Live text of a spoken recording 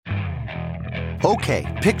Okay,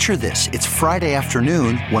 picture this. It's Friday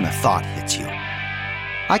afternoon when a thought hits you.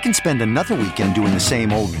 I can spend another weekend doing the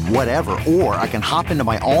same old whatever, or I can hop into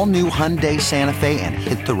my all-new Hyundai Santa Fe and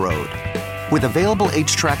hit the road. With available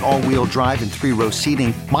H-Track all-wheel drive and 3-row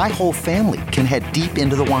seating, my whole family can head deep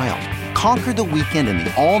into the wild. Conquer the weekend in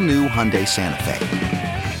the all-new Hyundai Santa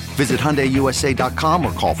Fe. Visit HyundaiUSA.com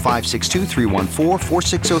or call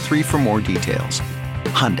 562-314-4603 for more details.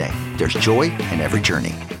 Hyundai, there's joy in every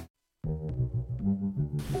journey.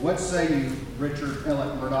 What say you, Richard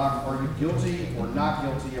Ellett Murdaugh? Are you guilty or not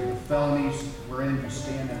guilty of the felonies wherein you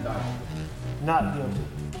stand indicted? Not guilty.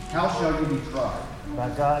 How shall you be tried? By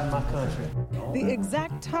God and my country. The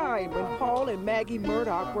exact time when Paul and Maggie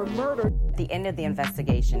Murdaugh were murdered. At the end of the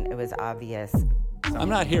investigation, it was obvious. I'm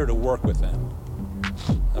not here to work with them,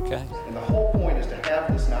 okay? And the whole point is to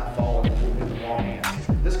have this not fall in the wrong hands.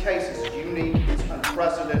 This case is unique, it's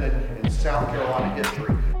unprecedented in South Carolina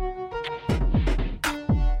history.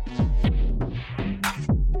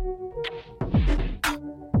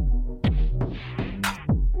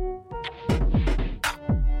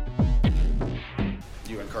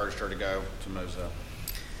 You encouraged her to go to Murdaugh?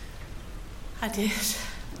 I did. Was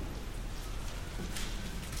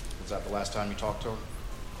that the last time you talked to her?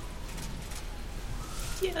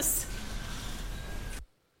 Yes.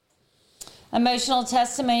 Emotional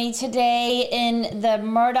testimony today in the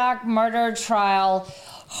Murdaugh murder trial.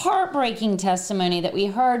 Heartbreaking testimony that we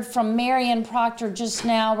heard from Marion Proctor just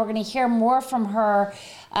now. We're going to hear more from her.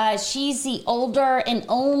 She's the older and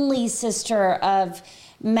only sister of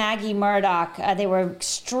Maggie Murdaugh. They were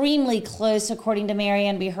extremely close, according to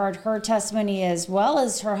Marion. We heard her testimony as well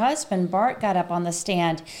as her husband, Bart, got up on the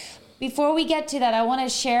stand. Before we get to that, I want to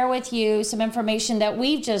share with you some information that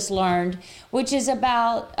we've just learned, which is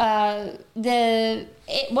about one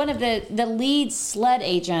of the lead SLED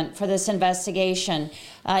agent for this investigation.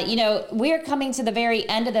 We're coming to the very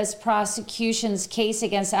end of this prosecution's case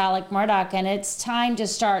against Alec Murdaugh, and it's time to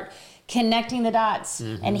start connecting the dots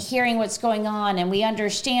and hearing what's going on. And we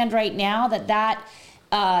understand right now that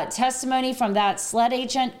testimony from that SLED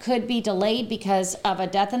agent could be delayed because of a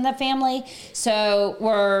death in the family. So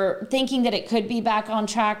we're thinking that it could be back on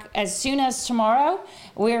track as soon as tomorrow.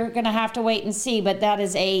 We're going to have to wait and see, but that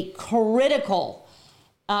is a critical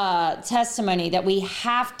testimony that we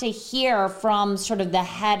have to hear from sort of the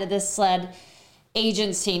head of the SLED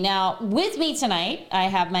agency. Now, with me tonight, I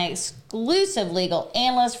have my exclusive legal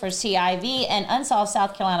analyst for CIV and Unsolved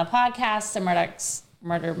South Carolina podcast, the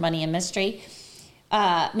Murder, Money, and Mystery,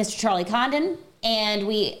 Mr. Charlie Condon, and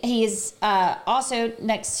he is also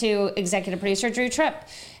next to executive producer Drew Tripp.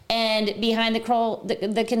 And behind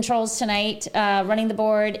the controls tonight, running the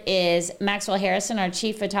board, is Maxwell Harrison, our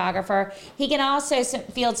chief photographer. He can also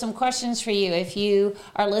field some questions for you if you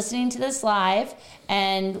are listening to this live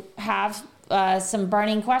and have some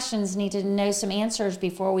burning questions, need to know some answers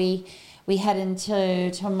before we head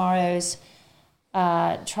into tomorrow's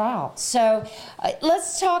trial. So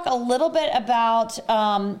let's talk a little bit about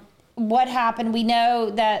what happened. We know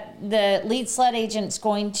that the lead SLED agent's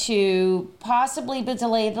going to possibly be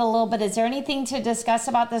delayed a little bit. Is there anything to discuss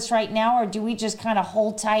about this right now, or do we just kind of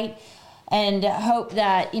hold tight and hope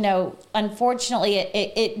that, unfortunately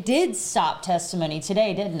it did stop testimony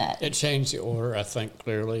today, didn't it? It changed the order, I think,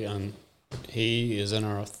 clearly, and he is in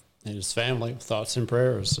his family, thoughts and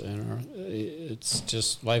prayers. It's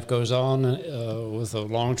just life goes on with a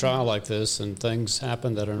long trial like this, and things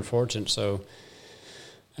happen that are unfortunate. So,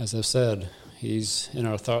 as I've said, he's in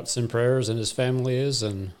our thoughts and prayers, and his family is,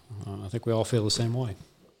 and I think we all feel the same way.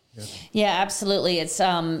 Yeah, absolutely. It's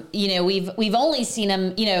we've only seen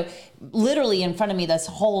him, literally in front of me this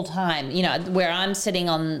whole time, where I'm sitting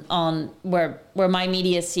on where my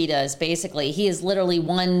media seat is. Basically, he is literally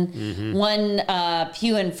one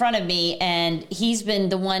pew in front of me, and he's been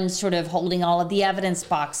the one sort of holding all of the evidence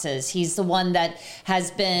boxes. He's the one that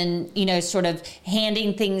has been, sort of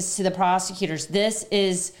handing things to the prosecutors. This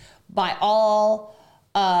is, by all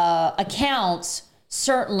accounts,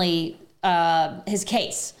 certainly his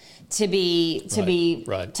case to be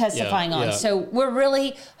testifying on. So we're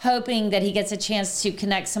really hoping that he gets a chance to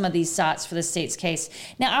connect some of these dots for the state's case.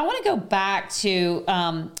 Now, I want to go back to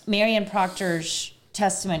Marion Proctor's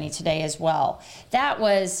testimony today as well. That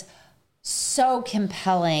was so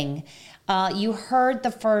compelling. You heard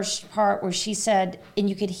the first part where she said, and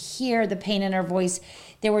you could hear the pain in her voice.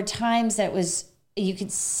 There were times that you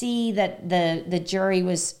could see that the jury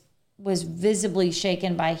was visibly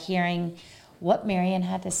shaken by hearing what Marion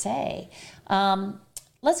had to say.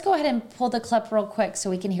 Let's go ahead and pull the clip real quick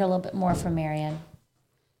so we can hear a little bit more from Marion.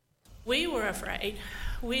 We were afraid.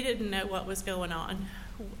 We didn't know what was going on.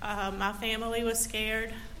 My family was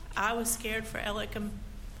scared. I was scared for Alec and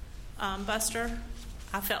Buster.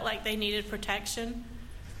 I felt like they needed protection.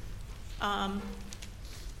 I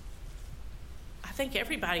think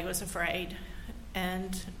everybody was afraid,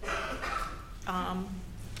 and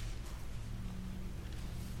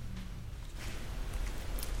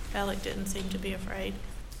Alec didn't seem to be afraid.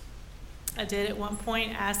 I did at one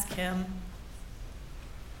point ask him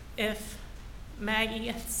if Maggie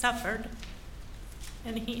had suffered,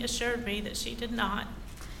 and he assured me that she did not.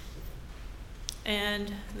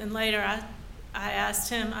 And then later I asked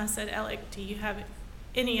him, I said, Alec, do you have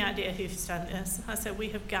any idea who's done this? I said, we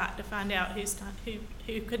have got to find out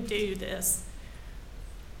who could do this.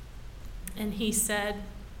 And he said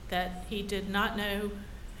that he did not know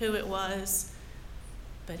who it was,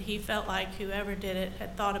 but he felt like whoever did it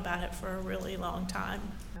had thought about it for a really long time.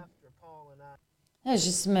 That was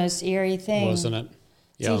just the most eerie thing. Wasn't it?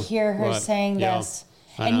 To hear her saying this.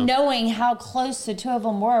 And knowing how close the two of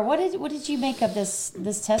them were. What did you make of this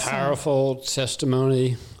testimony? Powerful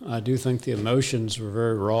testimony. I do think the emotions were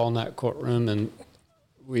very raw in that courtroom, and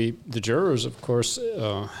the jurors, of course,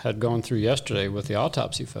 had gone through yesterday with the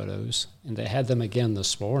autopsy photos, and they had them again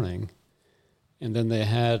this morning, and then they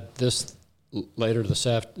had this later this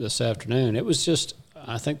afternoon. It was just,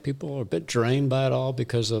 I think people are a bit drained by it all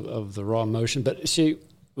because of the raw emotion, but she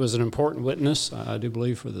was an important witness, I do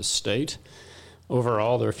believe, for the state.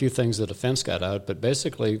 Overall, there are a few things the defense got out, but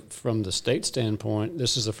basically, from the state standpoint,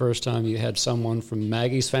 this is the first time you had someone from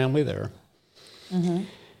Maggie's family there. Mm-hmm.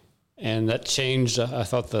 And that changed, I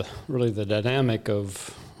thought, the dynamic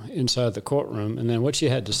of inside the courtroom. And then what she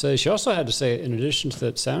had to say, she also had to say, in addition to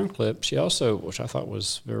that sound clip, she also, which I thought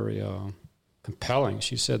was very compelling,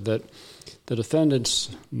 she said that the defendant's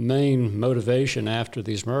main motivation after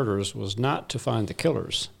these murders was not to find the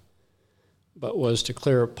killers, but was to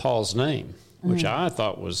clear Paul's name. Which I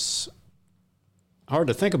thought was hard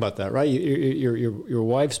to think about that, right? Your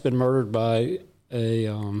wife's been murdered by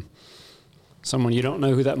someone you don't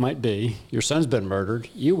know who that might be. Your son's been murdered.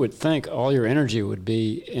 You would think all your energy would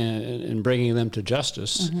be in bringing them to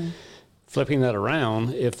justice. Mm-hmm. Flipping that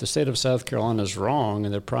around, if the state of South Carolina is wrong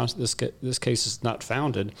and this case is not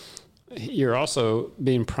founded, you're also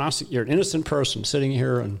being prosecuted. You're an innocent person sitting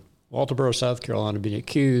here in Walterboro, South Carolina, being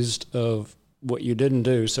accused of what you didn't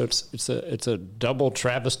do. So it's a double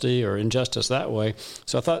travesty or injustice that way.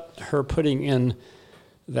 So I thought her putting in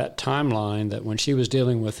that timeline that when she was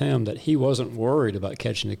dealing with him, that he wasn't worried about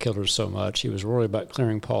catching the killers so much. He was worried about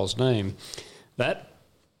clearing Paul's name. That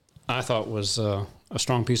I thought was a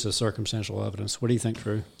strong piece of circumstantial evidence. What do you think,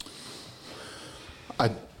 Drew?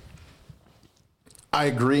 I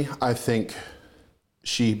agree. I think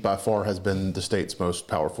she by far has been the state's most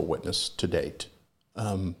powerful witness to date.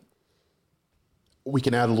 We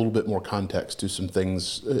can add a little bit more context to some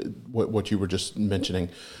things, what you were just mentioning.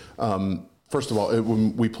 First of all,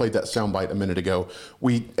 when we played that soundbite a minute ago,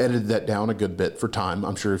 we edited that down a good bit for time.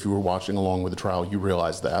 I'm sure if you were watching along with the trial, you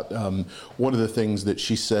realized that. One of the things that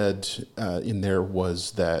she said in there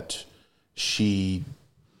was that she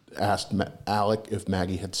asked Alec if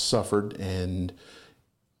Maggie had suffered, and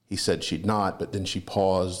he said she'd not, but then she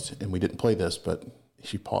paused, and we didn't play this, but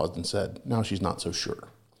she paused and said, now she's not so sure.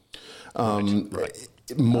 Right.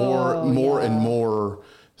 More and more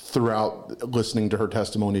throughout listening to her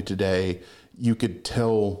testimony today, you could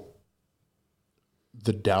tell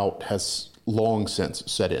the doubt has long since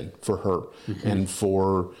set in for her, mm-hmm. and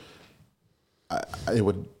for it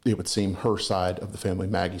would seem her side of the family,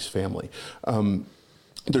 Maggie's family.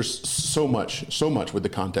 There's so much with the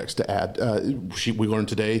context to add. We learned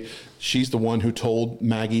today she's the one who told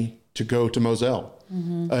Maggie to go to Moselle.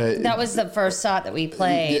 Mm-hmm. That was the first thought that we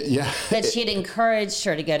played. Yeah, that she'd encouraged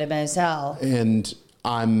her to go to Moselle. And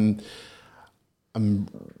I'm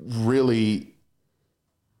really.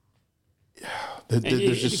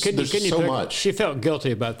 There's so much. She felt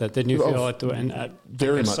guilty about that, didn't you feel?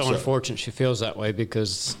 Very much so. It's so unfortunate she feels that way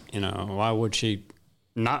because why would she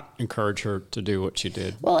not encourage her to do what she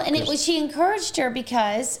did? Well, and she encouraged her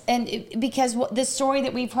because the story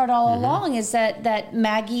that we've heard all mm-hmm. along is that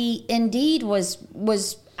Maggie indeed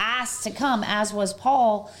was asked to come, as was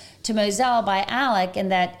Paul, to Moselle by Alec,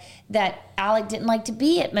 and that Alec didn't like to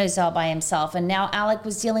be at Moselle by himself, and now Alec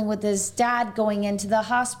was dealing with his dad going into the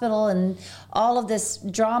hospital and all of this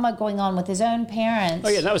drama going on with his own parents.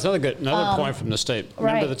 Oh yeah, that was another point from the state.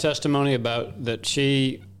 Remember the testimony about that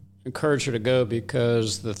she encouraged her to go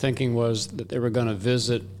because the thinking was that they were going to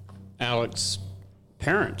visit Alec's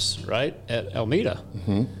parents, right, at Elmira.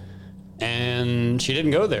 Mm-hmm. And she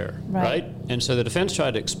didn't go there, right? And so the defense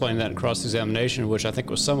tried to explain that in cross-examination, which I think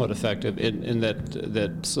was somewhat effective, in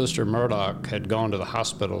that Solicitor Murdaugh had gone to the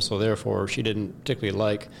hospital, so therefore she didn't particularly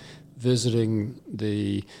like visiting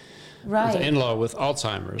the in-law with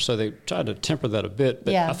Alzheimer's. So they tried to temper that a bit.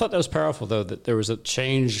 But I thought that was powerful, though, that there was a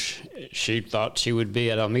change. She thought she would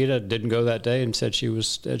be at Alameda, didn't go that day, and said she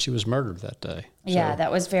was murdered that day. Yeah, So-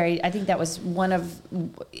 that was I think that was one of,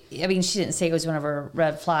 I mean, she didn't say it was one of her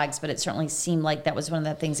red flags, but it certainly seemed like that was one of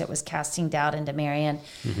the things that was casting doubt into Marion,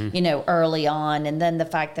 early on. And then the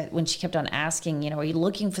fact that when she kept on asking, are you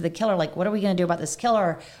looking for the killer? Like, what are we going to do about this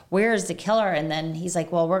killer? Where is the killer? And then he's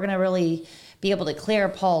like, well, we're going to really be able to clear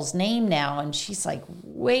Paul's name now. And she's like,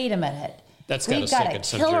 wait a minute. We've got a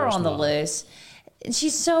killer on the loose. And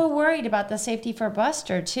she's so worried about the safety for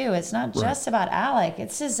Buster, too. It's not just about Alec.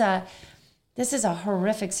 This is a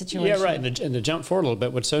horrific situation. Yeah, right. And to jump forward a little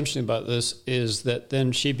bit, what's so interesting about this is that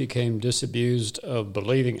then she became disabused of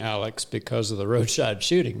believing Alex because of the roadside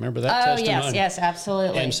shooting. Remember that testimony? Yes,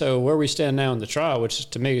 absolutely. And so where we stand now in the trial, which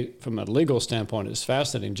to me, from a legal standpoint, is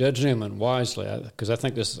fascinating. Judge Newman, wisely, because I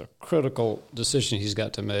think this is a critical decision he's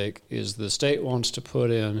got to make, is the state wants to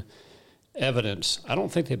put in evidence. I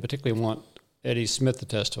don't think they particularly want Eddie Smith to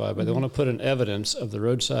testify, but they want to put in evidence of the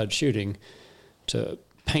roadside shooting to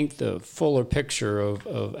paint the fuller picture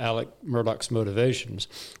of Alec Murdaugh's motivations.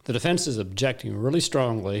 The defense is objecting really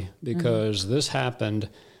strongly because this happened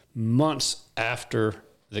months after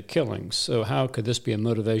the killings. So how could this be a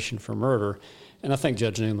motivation for murder? And I think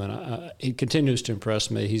Judge Newman, he continues to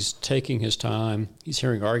impress me. He's taking his time. He's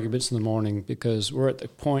hearing arguments in the morning because we're at the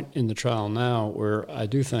point in the trial now where I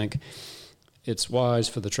do think it's wise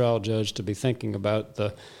for the trial judge to be thinking about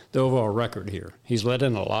the overall record here. He's let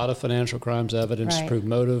in a lot of financial crimes evidence to prove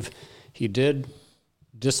motive. He did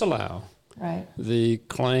disallow the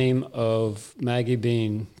claim of Maggie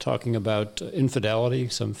Bean talking about infidelity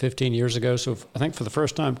some 15 years ago. So I think for the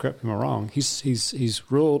first time, correct me if I'm wrong, he's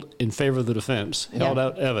ruled in favor of the defense, held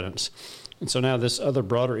out evidence. And so now this other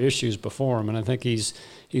broader issue is before him, and I think he's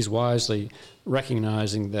wisely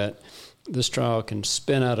recognizing that this trial can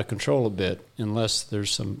spin out of control a bit unless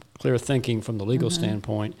there's some clear thinking from the legal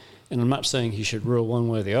standpoint. And I'm not saying he should rule one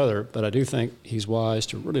way or the other, but I do think he's wise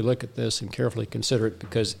to really look at this and carefully consider it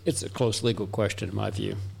because it's a close legal question in my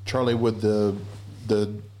view. Charlie, would the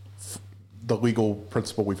legal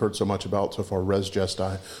principle we've heard so much about so far, res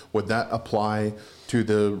gesti, would that apply to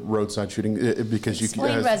the roadside shooting? Because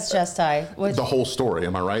Explain res gesti. The whole story,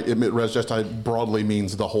 am I right? Res gesti broadly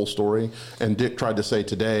means the whole story. And Dick tried to say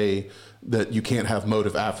today that you can't have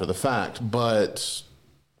motive after the fact, but...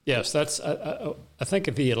 Yes, that's. I think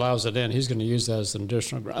if he allows it in, he's going to use that as an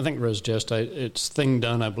additional. I think res gesta, it's thing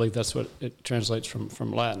done. I believe that's what it translates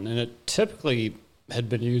from Latin, and it typically had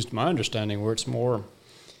been used, my understanding, where it's more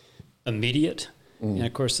immediate. And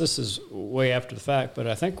of course, this is way after the fact. But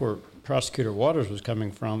I think where Prosecutor Waters was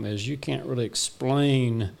coming from is you can't really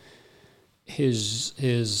explain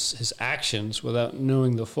his actions without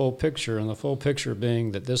knowing the full picture, and the full picture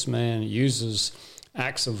being that this man uses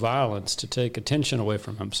acts of violence to take attention away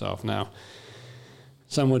from himself. Now,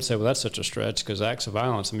 some would say, well, that's such a stretch because acts of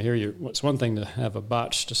violence, I mean, it's one thing to have a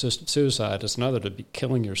botched assisted suicide. It's another to be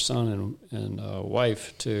killing your son and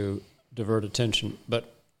wife to divert attention.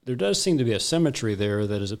 But there does seem to be a symmetry there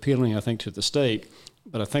that is appealing, I think, to the state.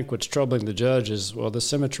 But I think what's troubling the judge is, well, the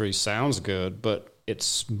symmetry sounds good, but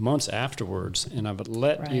it's months afterwards. And I would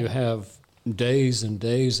let you have days and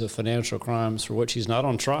days of financial crimes for which he's not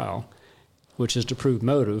on trial, which is to prove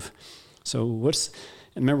motive. So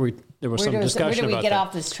remember there was some discussion about that. Where do we get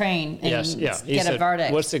off this train and get a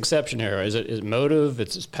verdict? What's the exception here? Is it motive?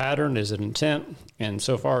 Is it pattern? Is it intent? And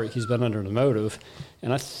so far he's been under the motive.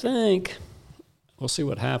 And I think, we'll see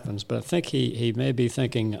what happens, but I think he may be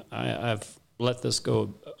thinking, I've let this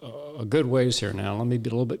go a good ways here now. Let me be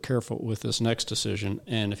a little bit careful with this next decision.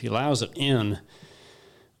 And if he allows it in...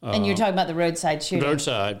 and you're talking about the roadside shooting.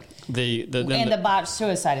 Roadside. The botched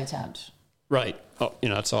suicide attempt. Right. Oh,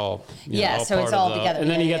 it's all. So it's all together. And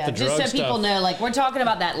then you got the drug stuff. Just so people know, like we're talking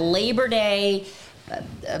about that Labor Day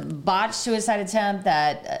botched suicide attempt,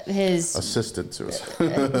 that his assisted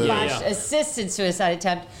suicide, assisted suicide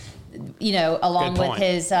attempt. Along with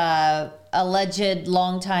his alleged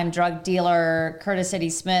longtime drug dealer Curtis Eddie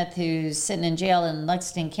Smith, who's sitting in jail in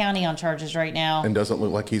Lexington County on charges right now. And doesn't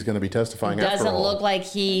look like he's going to be testifying Doesn't look like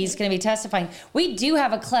he's going to be testifying. We do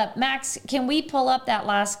have a clip. Max, can we pull up that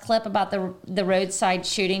last clip about the roadside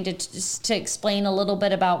shooting to explain a little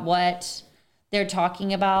bit about what they're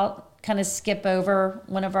talking about? Kind of skip over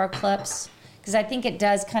one of our clips? Because I think it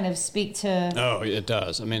does kind of speak to... Oh, it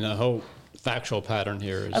does. I mean, the whole factual pattern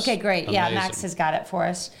here is okay, great. amazing. Yeah, Max has got it for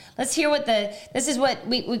us. Let's hear what this is what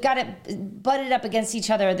we got it butted up against each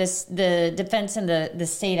other, the defense and the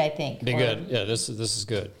state, I think. Be good. Yeah, this is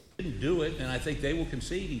good. He didn't do it, and I think they will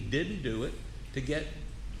concede he didn't do it to get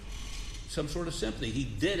some sort of sympathy. He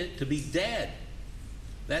did it to be dead.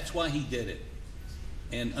 That's why he did it.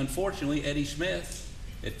 And unfortunately, Eddie Smith,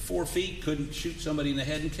 at 4 feet, couldn't shoot somebody in the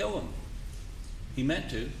head and kill him. He meant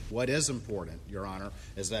to. What is important, Your Honor,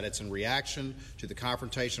 is that it's in reaction to the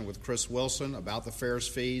confrontation with Chris Wilson about the fares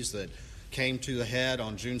fees that came to the head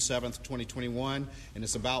on June 7th, 2021, and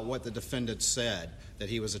it's about what the defendant said, that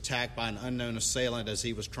he was attacked by an unknown assailant as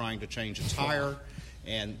he was trying to change a tire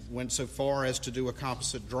and went so far as to do a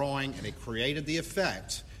composite drawing, and it created the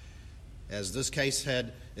effect, as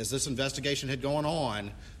this investigation had gone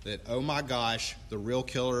on, that, oh my gosh, the real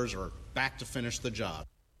killers are back to finish the job.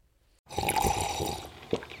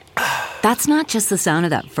 That's not just the sound of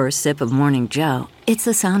that first sip of Morning Joe. It's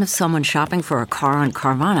the sound of someone shopping for a car on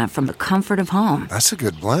Carvana from the comfort of home. That's a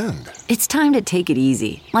good blend. It's time to take it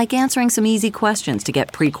easy, like answering some easy questions to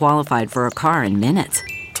get pre-qualified for a car in minutes.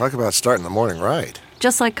 Talk about starting the morning right.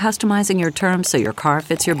 Just like customizing your terms so your car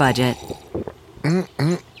fits your budget.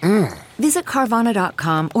 Visit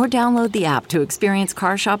Carvana.com or download the app to experience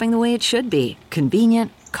car shopping the way it should be.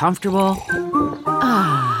 Convenient, comfortable.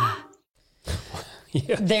 Ah.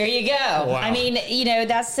 Yeah. There you go. Wow. I mean,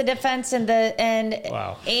 that's the defense and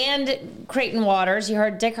Creighton Waters. You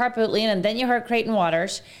heard Dick Harpootlian, and then you heard Creighton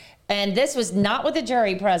Waters. And this was not with the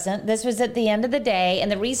jury present. This was at the end of the day. And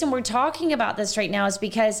the reason we're talking about this right now is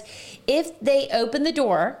because if they open the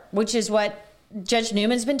door, which is what Judge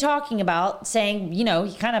Newman's been talking about, saying, he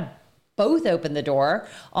kind of both opened the door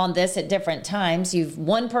on this at different times.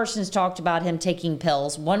 One person's talked about him taking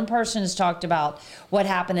pills. One person's talked about what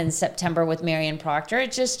happened in September with Marion Proctor.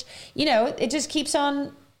 It just, it just keeps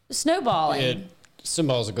on snowballing.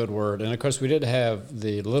 Snowball is a good word. And of course, we did have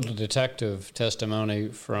the little detective testimony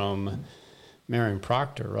from Marion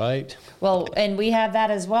Proctor, right? Well, and we have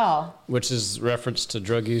that as well. Which is reference to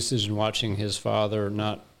drug usage and watching his father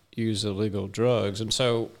not use illegal drugs. And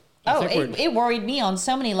so it worried me on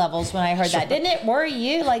so many levels when I heard that. Didn't it worry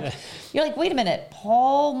you? You're like, wait a minute,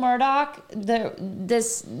 Paul Murdaugh,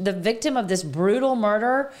 the victim of this brutal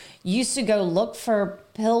murder, used to go look for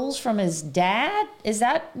pills from his dad? Is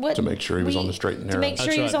that what? To make sure he was on the straight and narrow. To make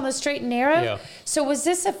sure he was on the straight and narrow? Yeah. So was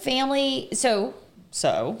this a family? So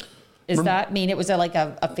does that mean it was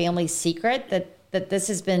a family secret that this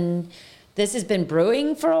has been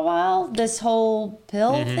brewing for a while, this whole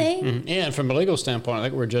pill thing? Mm-hmm. Yeah, and from a legal standpoint, I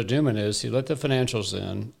think where Judge Newman is, he let the financials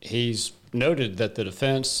in. He's noted that the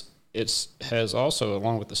defense has also,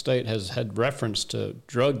 along with the state, has had reference to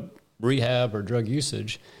drug rehab or drug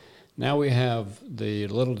usage. Now we have the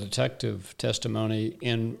little detective testimony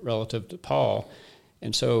in relative to Paul.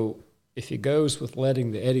 And so if he goes with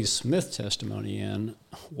letting the Eddie Smith testimony in,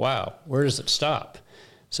 wow, where does it stop?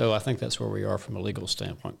 So I think that's where we are from a legal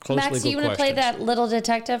standpoint. Max, do you want to play that little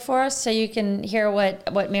detective for us so you can hear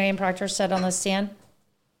what Marion Proctor said on the stand?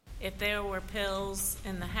 If there were pills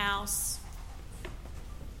in the house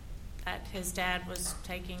that his dad was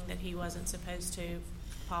taking that he wasn't supposed to,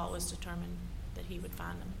 Paul was determined that he would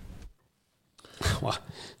find them. You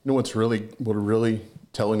know what's really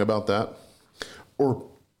telling about that? Or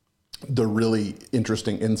the really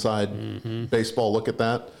interesting inside baseball look at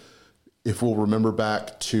that? If we'll remember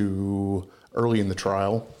back to early in the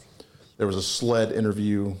trial, there was a SLED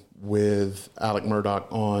interview with Alec Murdaugh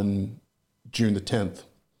on June the 10th.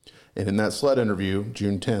 And in that SLED interview,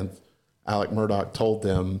 June 10th, Alec Murdaugh told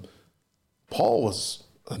them Paul was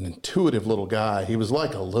an intuitive little guy. He was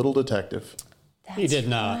like a little detective. He did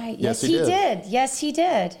not. Right. Yes, he did. Yes, he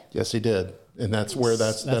did. Yes, he did. And that's where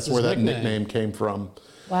that's where that nickname came from.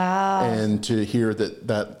 Wow. And to hear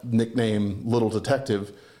that nickname, Little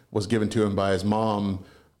Detective, was given to him by his mom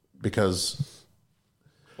because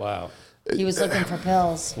he was looking for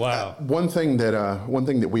pills. Wow. One thing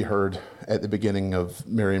that we heard at the beginning of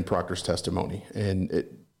Marion Proctor's testimony, and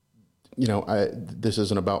this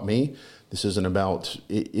isn't about me, this isn't about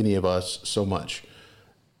any of us so much,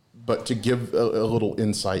 but to give a little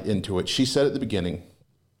insight into it, she said at the beginning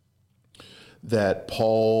that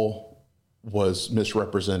Paul was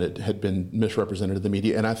misrepresented, had been misrepresented in the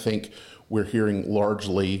media, and I think we're hearing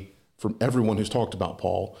largely from everyone who's talked about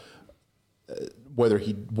Paul, whether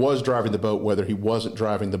he was driving the boat, whether he wasn't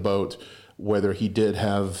driving the boat, whether he did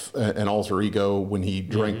have an alter ego when he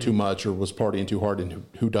drank too much or was partying too hard, and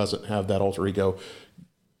who doesn't have that alter ego.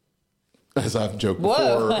 As I've joked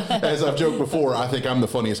before, I think I'm the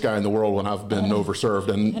funniest guy in the world when I've been overserved,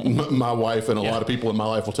 and my wife and a lot of people in my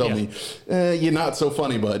life will tell me, "You're not so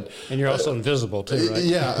funny, bud." And you're also invisible too, right?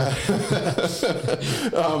 Yeah.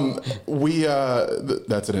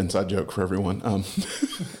 That's an inside joke for everyone.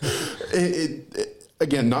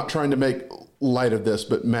 Again, not trying to make light of this,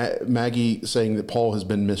 but Maggie saying that Paul has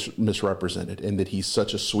been misrepresented and that he's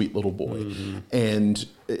such a sweet little boy, and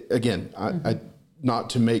again, I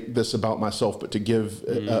not to make this about myself, but to give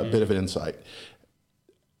a bit of an insight.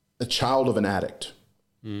 A child of an addict,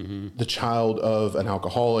 the child of an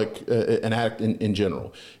alcoholic, an addict in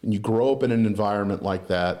general, and you grow up in an environment like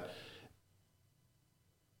that,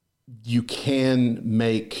 you can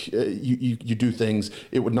make, you do things.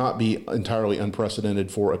 It would not be entirely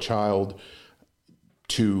unprecedented for a child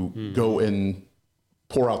to go and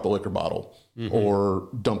pour out the liquor bottle or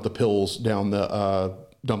dump the pills down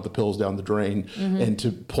the drain and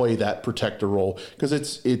to play that protector role,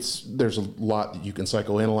 because there's a lot that you can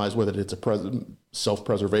psychoanalyze with it. It's a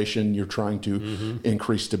self-preservation. You're trying to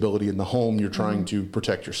increase stability in the home. You're trying to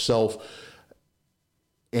protect yourself.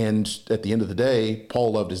 And at the end of the day,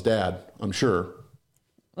 Paul loved his dad, I'm sure.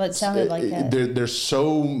 Well, it sounded like that. There's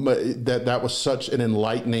so much, that was such an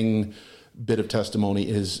enlightening bit of testimony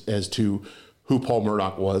as to who Paul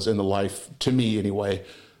Murdaugh was in the life, to me anyway,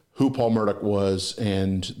 who Paul Murdaugh was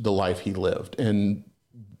and the life he lived. And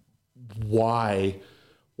why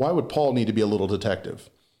would Paul need to be a little detective?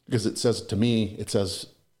 Because it says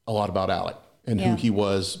a lot about Alec and who he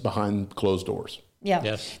was behind closed doors. Yeah.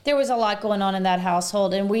 Yes. There was a lot going on in that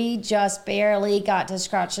household, and we just barely got to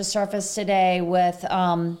scratch the surface today with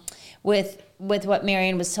what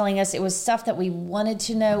Marion was telling us. It was stuff that we wanted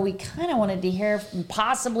to know. We kind of wanted to hear from,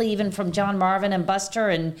 possibly even from John Marvin and Buster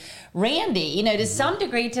and Randy, to some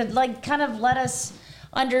degree, to kind of let us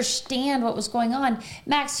understand what was going on.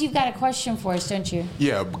 Max, you've got a question for us, don't you?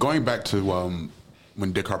 Yeah, going back to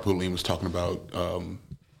when Dick Harpootlian was talking about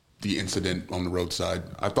the incident on the roadside,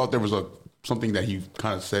 I thought there was something that he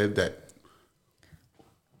kind of said that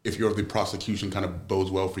if you're the prosecution kind of bodes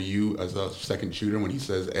well for you as a second shooter, when he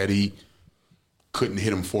says Eddie couldn't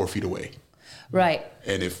hit him 4 feet away. Right.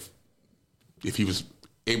 And if he was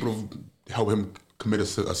able to help him commit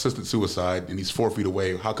assisted suicide and he's 4 feet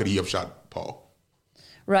away, how could he have shot Paul?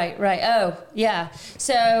 Right. Oh, yeah.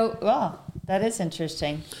 So, well, that is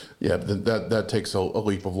interesting. Yeah, that takes a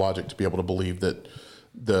leap of logic to be able to believe that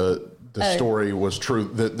the story was true.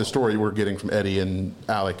 The story we're getting from Eddie and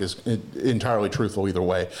Alec is entirely truthful either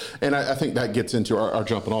way. And I think that gets into our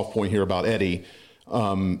jumping off point here about Eddie.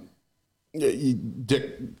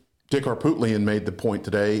 Dick Harpootlian made the point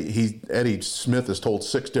today. Eddie Smith has told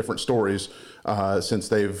 6 different stories since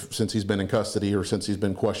he's been in custody or since he's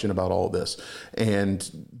been questioned about all of this.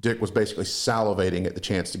 And Dick was basically salivating at the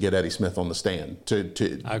chance to get Eddie Smith on the stand to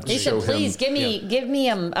he show said, "Please him, give me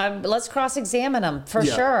him. Let's cross-examine him for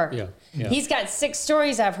sure." Yeah. He's got 6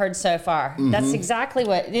 stories I've heard so far. That's isn't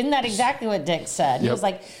that exactly what Dick said? He was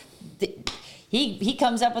like, He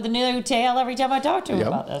comes up with a new tale every time I talk to him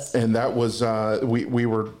about this. And that was, we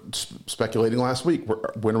were speculating last week,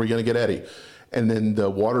 when are we going to get Eddie? And then the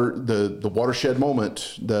watershed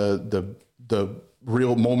moment, the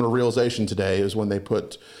real moment of realization today is when they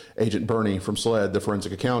put Agent Bernie from SLED, the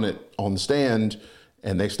forensic accountant, on the stand,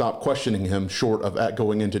 and they stopped questioning him short of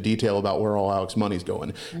going into detail about where all Alec's money's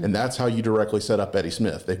going. And that's how you directly set up Eddie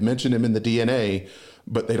Smith. They've mentioned him in the DNA,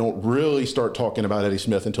 but they don't really start talking about Eddie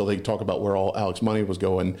Smith until they talk about where all Alec's money was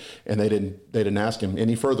going, and they didn't ask him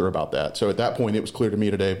any further about that. So at that point, it was clear to me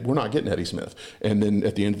today, we're not getting Eddie Smith. And then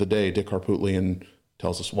at the end of the day, Dick Harpootlian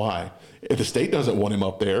tells us why. If the state doesn't want him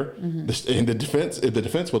up there, and the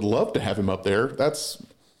defense would love to have him up there, that's...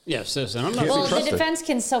 Yes, and I'm not... Well, the defense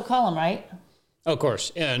can still call him, right? Of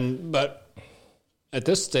course, but at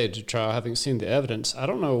this stage of trial, having seen the evidence, I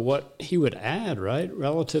don't know what he would add, right,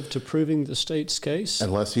 relative to proving the state's case.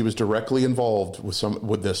 Unless he was directly involved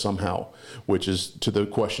with this somehow, which is to the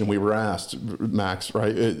question we were asked, Max,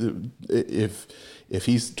 right? If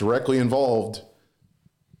he's directly involved,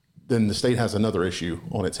 then the state has another issue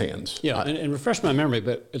on its hands. Yeah, and refresh my memory,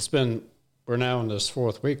 but we're now in this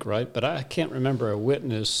 4th week, right? But I can't remember a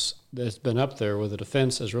witness that's been up there where the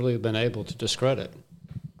defense has really been able to discredit.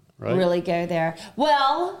 Right? Really go there.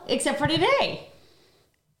 Well, except for today.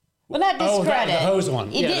 Well, not discredit. The hose one.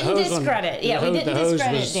 It didn't discredit. Yeah, we didn't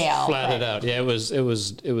discredit Dale. Flatted out. Yeah, it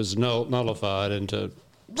was nullified, and to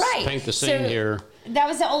paint the scene here. That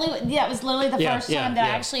was that was literally the first time that I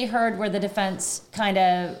actually heard where the defense kind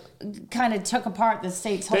of kind of took apart the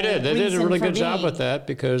state's whole They did. They did a really good job being. with that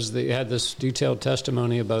because they had this detailed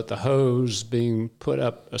testimony about the hose being put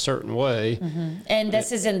up a certain way. And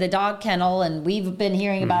this is in the dog kennel, and we've been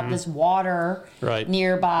hearing about this water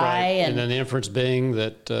nearby. Right. And then the inference being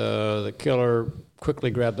that the killer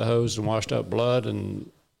quickly grabbed the hose and washed out blood,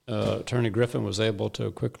 and Attorney Griffin was able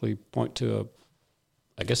to quickly point to a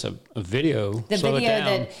video. The slow video it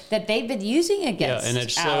down. that they've been using against and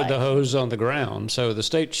it showed Alec. the hose on the ground. So the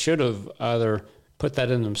state should have either put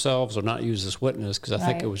that in themselves or not used this witness, because I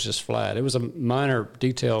think it was just flat. It was a minor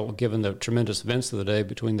detail given the tremendous events of the day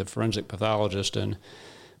between the forensic pathologist and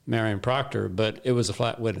Marion Proctor, but it was a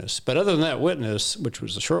flat witness. But other than that witness, which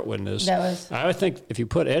was a short witness, I think if you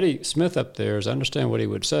put Eddie Smith up there, as I understand what he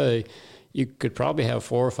would say, you could probably have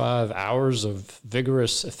 4 or 5 hours of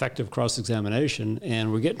vigorous, effective cross-examination.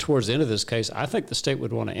 And we're getting towards the end of this case. I think the state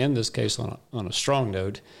would want to end this case on a strong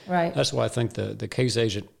note. Right. That's why I think the case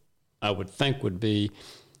agent, I would think, would be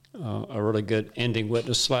a really good ending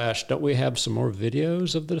witness / don't we have some more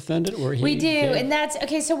videos of the defendant where he We do, did? and that's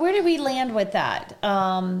okay. So where did we land with that?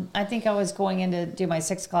 I think I was going in to do my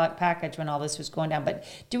 6 o'clock package when all this was going down. But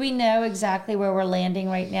do we know exactly where we're landing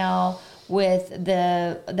right now with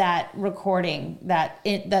that recording,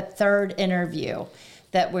 that third interview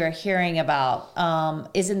that we're hearing about?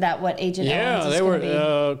 Isn't that what Agent Owens is going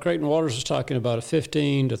to be? Creighton Waters was talking about a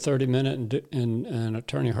 15 to 30 minute, and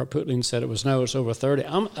Attorney Harpootlian said it's over 30.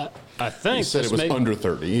 I think he said it was under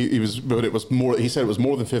 30. But it was more. He said it was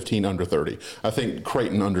more than 15 under 30. I think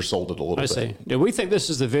Creighton undersold it a little bit. I see. Do we think this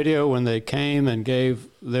is the video when they came and gave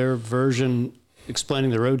their version explaining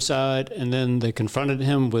the roadside, and then they confronted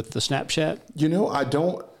him with the Snapchat?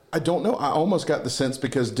 I don't know. I almost got the sense,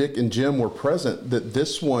 because Dick and Jim were present, that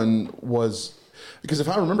this one was, because if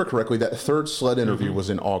I remember correctly, that third SLED interview was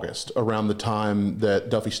in August, around the time that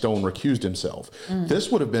Duffy Stone recused himself.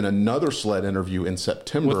 This would have been another SLED interview in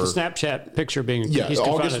September. With the Snapchat picture being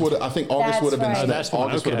August would have been August would have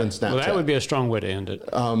been Snapchat. Well, that would be a strong way to end it.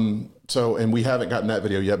 And we haven't gotten that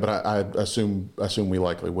video yet, but I assume we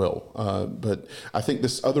likely will. But I think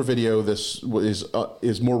this other video,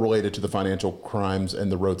 is more related to the financial crimes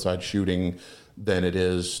and the roadside shooting than it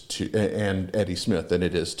is to and Eddie Smith than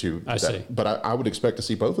it is to. I see. But I would expect to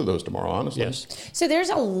see both of those tomorrow, honestly. Yes. So there's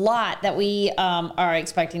a lot that we are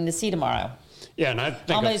expecting to see tomorrow. Yeah, and I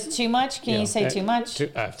think almost too much. Can you say too much?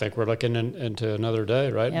 I think we're looking into another day,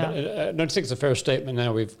 right? Yeah. But I don't think it's a fair statement.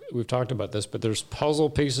 Now we've talked about this, but there's puzzle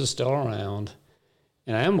pieces still around,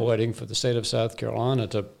 and I am waiting for the state of South Carolina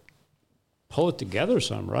to pull it together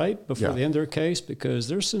some, right, before they end their case, because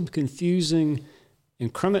there's some confusing,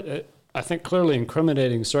 I think clearly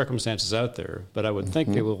incriminating circumstances out there. But I would think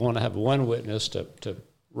they would want to have one witness to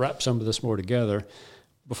wrap some of this more together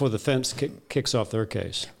before the fence kicks off their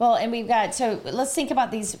case. Well, and we've got, so let's think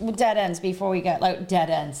about these dead ends before we get, dead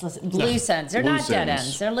ends, loose ends. They're not dead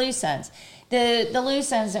ends, they're loose ends. The loose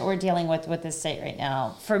ends that we're dealing with the state right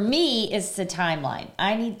now, for me, is the timeline.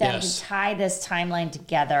 I need them to tie this timeline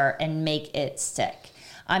together and make it stick.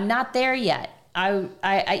 I'm not there yet.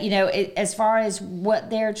 As far as what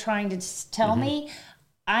they're trying to tell me,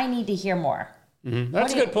 I need to hear more.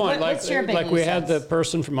 That's a good point. What's your big like we had sense? the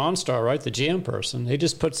person from OnStar, right? The GM person. He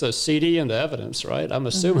just puts a CD into evidence, right? I'm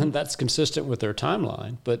assuming that's consistent with their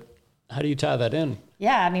timeline, but how do you tie that in?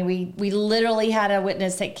 Yeah, I mean, we literally had a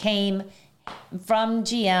witness that came from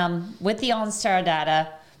GM with the OnStar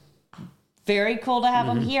data. Very cool to have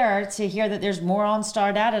them here to hear that there's more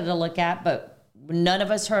OnStar data to look at, but none of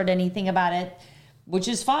us heard anything about it, which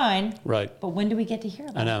is fine. Right. But when do we get to hear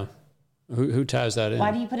about it? I know. Who ties that in?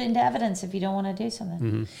 Why do you put it into evidence if you don't want to do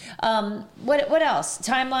something? What else?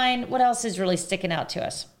 Timeline. What else is really sticking out to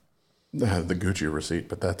us? The Gucci receipt,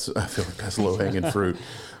 but I feel like that's low hanging fruit.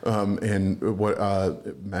 And what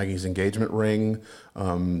Maggie's engagement ring,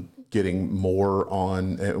 getting more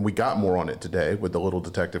on, and we got more on it today with the little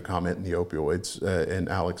detective comment in the opioids and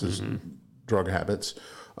Alex's drug habits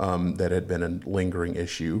that had been a lingering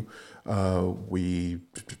issue.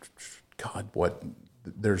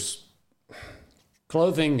 There's.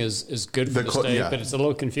 Clothing is good for the state, but it's a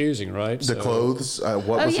little confusing, right? The clothes. What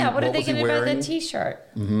what are they going to do about wearing? the T-shirt?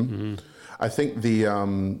 I think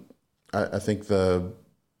I think the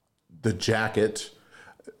jacket.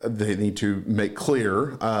 They need to make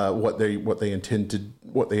clear what they intend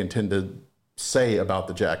to say about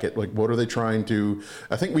the jacket. Like, what are they trying to?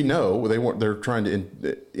 I think we know they're trying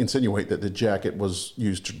to insinuate that the jacket was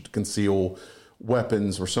used to conceal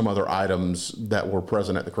weapons or some other items that were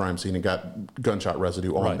present at the crime scene and got gunshot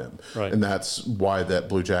residue on them. Right. And that's why that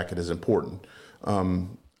blue jacket is important.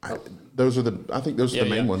 Those are the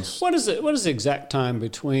main ones. What is the exact time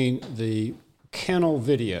between the kennel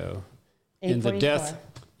video in the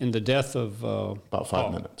death of about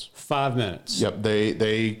 5 minutes. 5 minutes. Yep,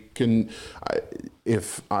 they can.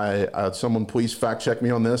 Someone please fact check me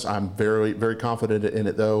on this. I'm very, very confident in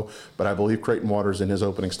it though. But I believe Creighton Waters in his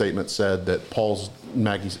opening statement said that Paul and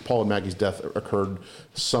Maggie's death occurred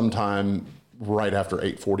sometime right after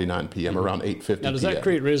 8:49 p.m. around 8:50 p.m. Now, does that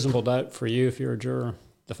create reasonable doubt for you if you're a juror?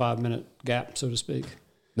 The 5 minute gap, so to speak.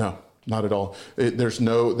 No, not at all. There's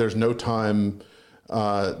no time.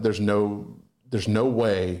 There's no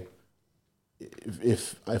way.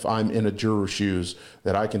 If I'm in a juror's shoes,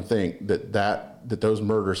 that I can think that those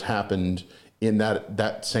murders happened in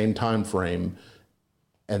that same time frame,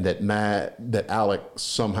 and that Alec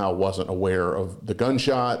somehow wasn't aware of the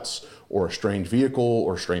gunshots or a strange vehicle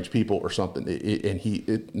or strange people or something.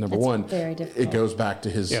 Number one, it goes back to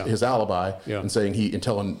his alibi and saying and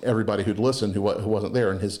telling everybody who'd listened who wasn't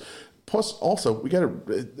there, and his. Plus, also,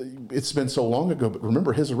 it's been so long ago, but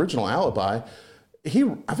remember his original alibi. I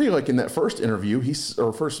feel like in that first interview,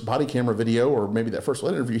 or first body camera video, or maybe that first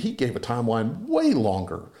letter interview, he gave a timeline way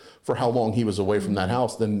longer for how long he was away from that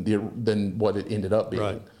house than what it ended up being.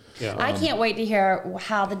 Right. Yeah. I can't wait to hear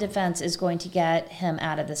how the defense is going to get him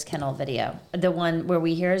out of this kennel video. The one where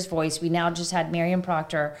we hear his voice. We now just had Marion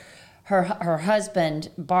Proctor, her husband,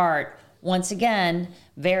 Bart, once again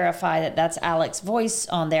verify that that's Alec's voice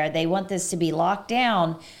on there. They want this to be locked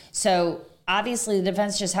down. So obviously the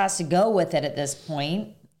defense just has to go with it at this point.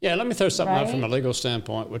 Yeah, let me throw something out from a legal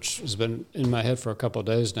standpoint, which has been in my head for a couple of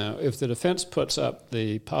days now. If the defense puts up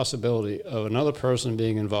the possibility of another person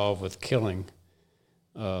being involved with killing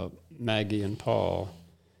Maggie and Paul,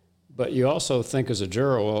 but you also think as a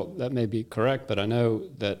juror, well, that may be correct, but I know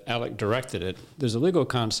that Alec directed it. There's a legal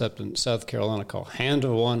concept in South Carolina called hand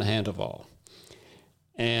of one, hand of all.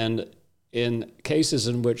 And in cases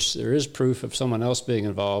in which there is proof of someone else being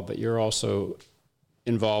involved, but you're also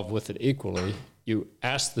involved with it equally, you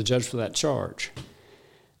ask the judge for that charge.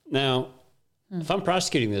 Now, if I'm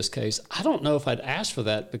prosecuting this case, I don't know if I'd ask for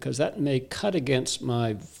that because that may cut against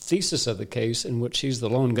my thesis of the case in which he's the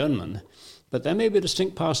lone gunman. But that may be a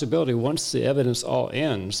distinct possibility once the evidence all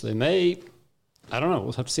ends. They may, I don't know,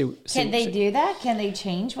 we'll have to see. Can they do that? Can they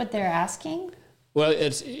change what they're asking? Well,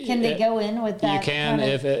 Can they go in with that? You can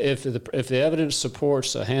if the evidence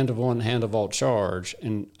supports a hand of one, hand of all charge,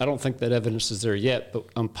 and I don't think that evidence is there yet, but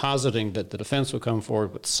I'm positing that the defense will come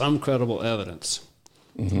forward with some credible evidence.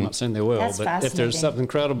 Mm-hmm. I'm not saying they will, but if there's something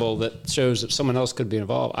credible that shows that someone else could be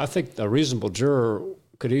involved, I think a reasonable juror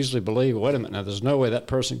could easily believe, wait a minute, now there's no way that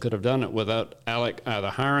person could have done it without Alec either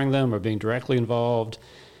hiring them or being directly involved,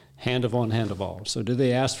 hand of one, hand of all. So do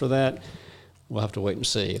they ask for that? We'll have to wait and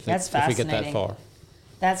see if we get that far.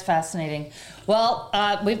 That's fascinating. Well,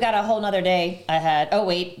 we've got a whole nother day ahead. Oh,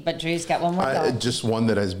 wait, but Drew's got one more thought. Just one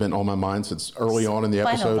that has been on my mind since early on in the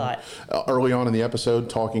episode. Early on in the episode,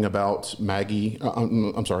 talking about Maggie,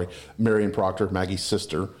 Marion Proctor, Maggie's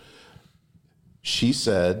sister. She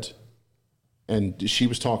said, and she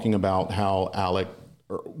was talking about how Alec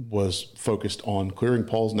was focused on clearing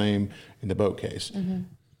Paul's name in the boat case. Mm-hmm.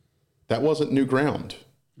 That wasn't new ground.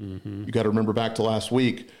 Mm-hmm. You got to remember back to last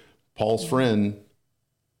week, Paul's friend,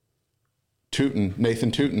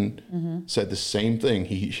 Nathan Tootin, said the same thing.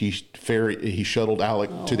 He shuttled Alec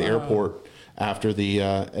to the airport after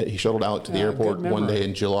he shuttled Alec to the airport one day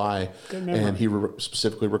in July, and he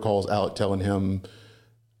specifically recalls Alec telling him,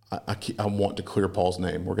 "I want to clear Paul's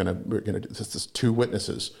name. We're gonna. This is two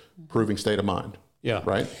witnesses proving state of mind." Yeah.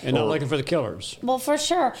 Right. And not looking for the killers. Well, for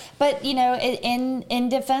sure. But, in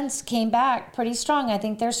defense came back pretty strong. I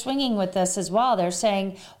think they're swinging with this as well. They're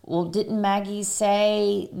saying, well, didn't Maggie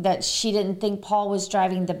say that she didn't think Paul was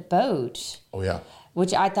driving the boat? Oh, yeah.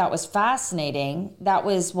 Which I thought was fascinating. That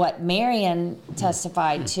was what Marion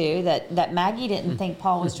testified to, that Maggie didn't think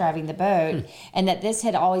Paul was driving the boat, and that this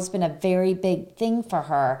had always been a very big thing for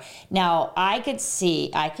her. Now, I could see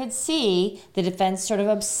the defense sort of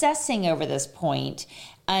obsessing over this point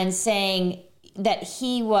and saying that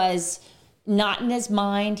he was not in his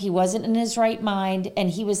mind, he wasn't in his right mind, and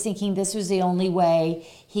he was thinking this was the only way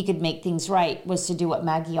he could make things right, was to do what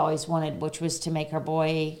Maggie always wanted, which was to make her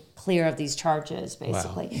boy clear of these charges,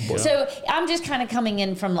 basically. Wow. So I'm just kind of coming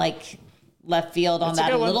in from left field on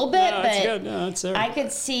that a little bit, but I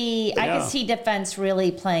could see defense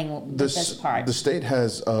really playing with this part. The state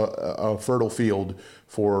has a fertile field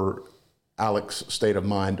for Alec's state of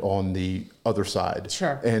mind on the other side.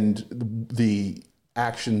 Sure. And the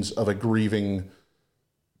actions of a grieving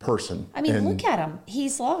person. I mean, look at him.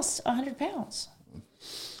 He's lost 100 pounds.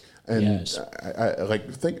 And yes. I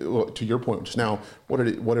think to your point just now, what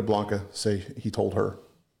did Blanca say he told her?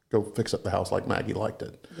 go fix up the house like Maggie liked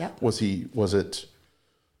it. Yep. Was it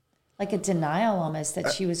like a denial almost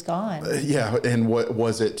that she was gone? Yeah, and what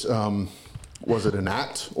was it? Was it an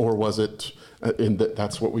act, or was it?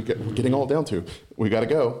 That's what we're getting all down to. We got to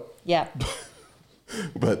go. Yeah.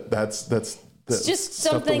 But that's it's just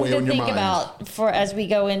something to think about for as we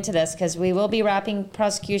go into this, because we will be wrapping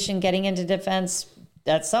prosecution, getting into defense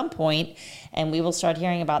at some point, and we will start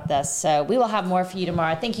hearing about this. So we will have more for you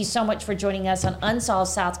tomorrow. Thank you so much for joining us on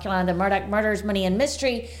Unsolved South Carolina, the Murdaugh Murders, Money, and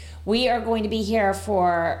Mystery. We are going to be here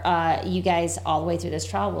for you guys all the way through this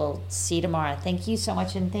trial. We'll see you tomorrow. Thank you so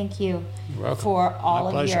much, and thank you for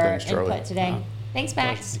all of your input today. Thanks,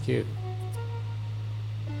 Max. Thank you.